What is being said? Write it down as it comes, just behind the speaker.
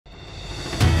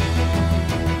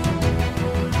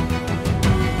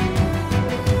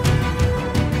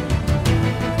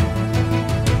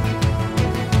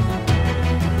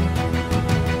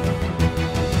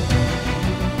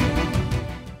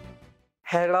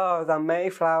love the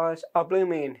Mayflowers are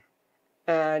blooming,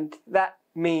 and that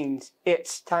means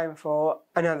it's time for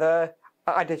another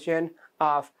edition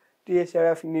of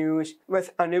DSRF News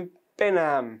with Andrew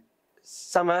Bingham.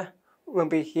 Summer will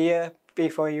be here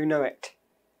before you know it.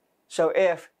 So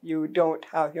if you don't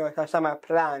have your summer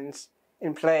plans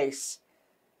in place,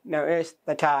 now is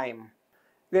the time.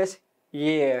 This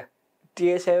year,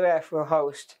 DSRF will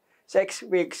host 6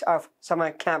 weeks of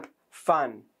summer camp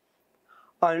fun.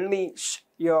 Unleash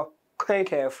your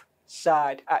creative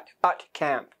side at Art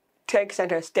Camp. Take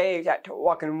center stage at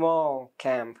Rock and Roll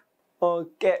Camp. Or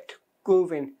get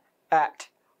grooving at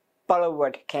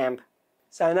Bollywood Camp.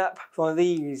 Sign up for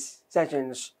these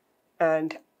sessions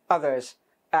and others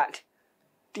at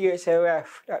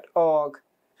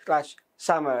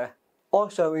dsrf.org/summer.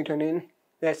 Also returning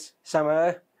this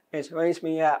summer is Raise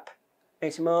Me Up, a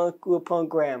small group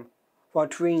program for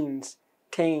tweens,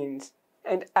 teens,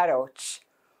 and adults.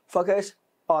 Focus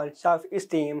on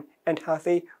self-esteem and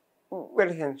healthy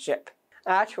relationship.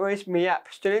 At Raise Me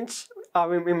Up, students are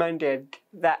reminded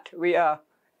that we are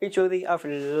each worthy of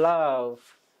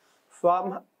love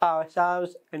from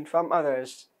ourselves and from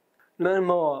others. Learn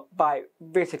more by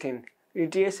visiting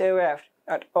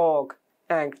dsrf.org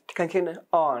and clicking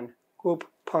on group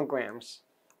programs.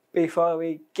 Before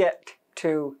we get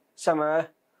to summer,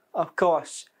 of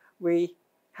course, we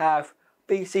have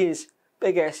BC's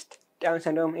biggest Down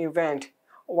syndrome event,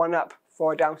 One Up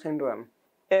for Down syndrome.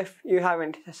 If you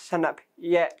haven't signed up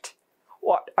yet,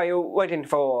 what are you waiting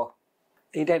for?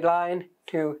 The deadline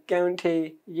to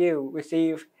guarantee you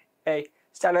receive a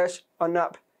Status On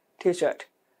Up t-shirt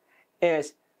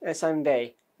is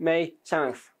Sunday, May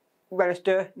 7th.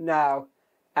 Register now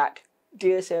at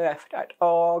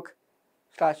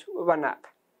dsrf.org/runUp.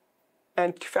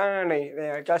 And finally,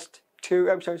 there are just 2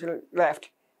 episodes left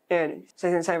in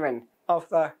Season 7 of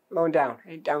the Lowdown,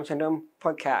 a Down Syndrome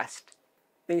podcast.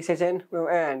 The season will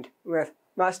end with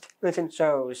must-listen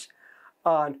shows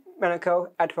on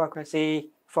medical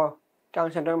advocacy for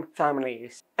Down syndrome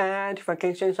families and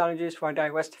vacation strategies for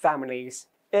diverse families.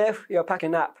 If you're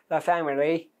packing up the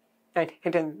family and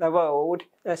hitting the road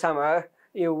this summer,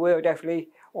 you will definitely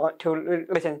want to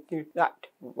listen to that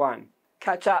one.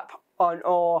 Catch up on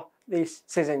all these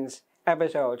season's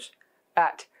episodes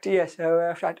at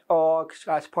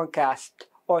dsrf.org/podcast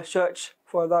or search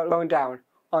for The Lowdown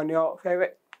on your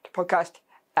favorite podcast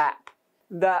app.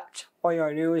 That's all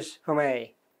your news for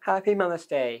me. Happy Mother's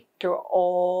Day to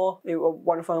all the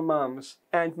wonderful moms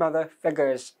and mother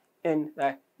figures in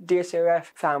the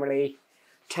DSRF family.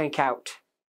 Tank out.